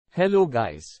Hello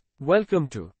guys. Welcome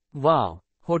to Wow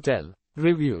Hotel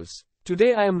Reviews.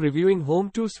 Today I am reviewing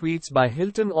Home2 Suites by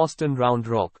Hilton Austin Round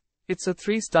Rock. It's a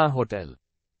 3-star hotel.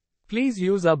 Please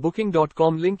use our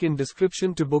booking.com link in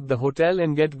description to book the hotel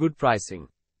and get good pricing.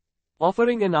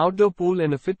 Offering an outdoor pool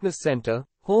and a fitness center,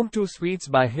 Home2 Suites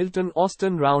by Hilton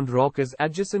Austin Round Rock is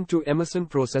adjacent to Emerson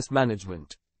Process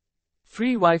Management.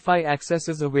 Free Wi-Fi access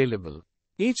is available.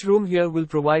 Each room here will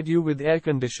provide you with air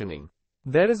conditioning.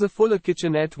 There is a full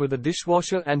kitchenette with a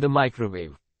dishwasher and a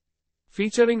microwave.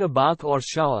 Featuring a bath or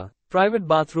shower, private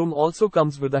bathroom also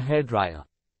comes with a hairdryer.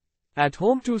 At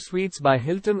Home2 Suites by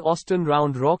Hilton Austin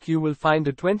Round Rock you will find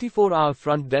a 24-hour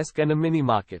front desk and a mini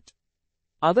market.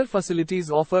 Other facilities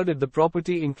offered at the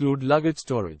property include luggage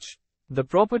storage. The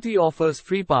property offers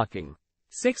free parking.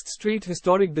 6th Street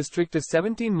Historic District is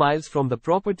 17 miles from the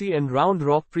property and Round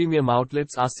Rock Premium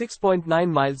Outlets are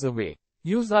 6.9 miles away.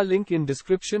 Use our link in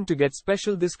description to get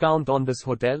special discount on this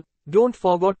hotel. Don't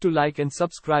forget to like and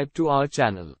subscribe to our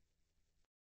channel.